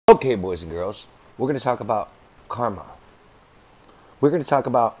Okay, boys and girls, we're going to talk about karma. We're going to talk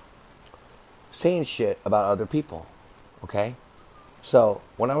about saying shit about other people. Okay? So,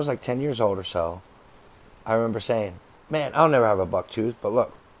 when I was like 10 years old or so, I remember saying, man, I'll never have a buck tooth, but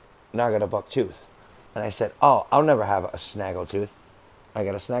look, now I got a buck tooth. And I said, oh, I'll never have a snaggle tooth. I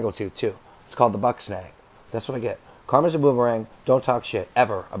got a snaggle tooth too. It's called the buck snag. That's what I get. Karma's a boomerang. Don't talk shit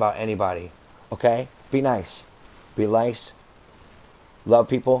ever about anybody. Okay? Be nice. Be nice. Love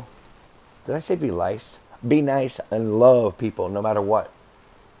people. Did I say be nice? Be nice and love people no matter what.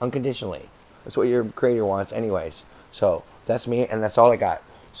 Unconditionally. That's what your creator wants anyways. So that's me and that's all I got.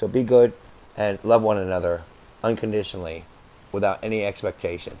 So be good and love one another unconditionally without any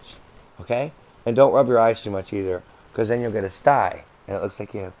expectations. Okay? And don't rub your eyes too much either, because then you'll get a sty and it looks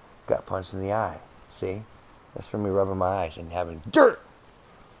like you got punched in the eye. See? That's from me rubbing my eyes and having dirt.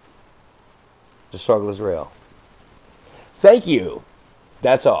 The struggle is real. Thank you.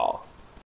 That's all.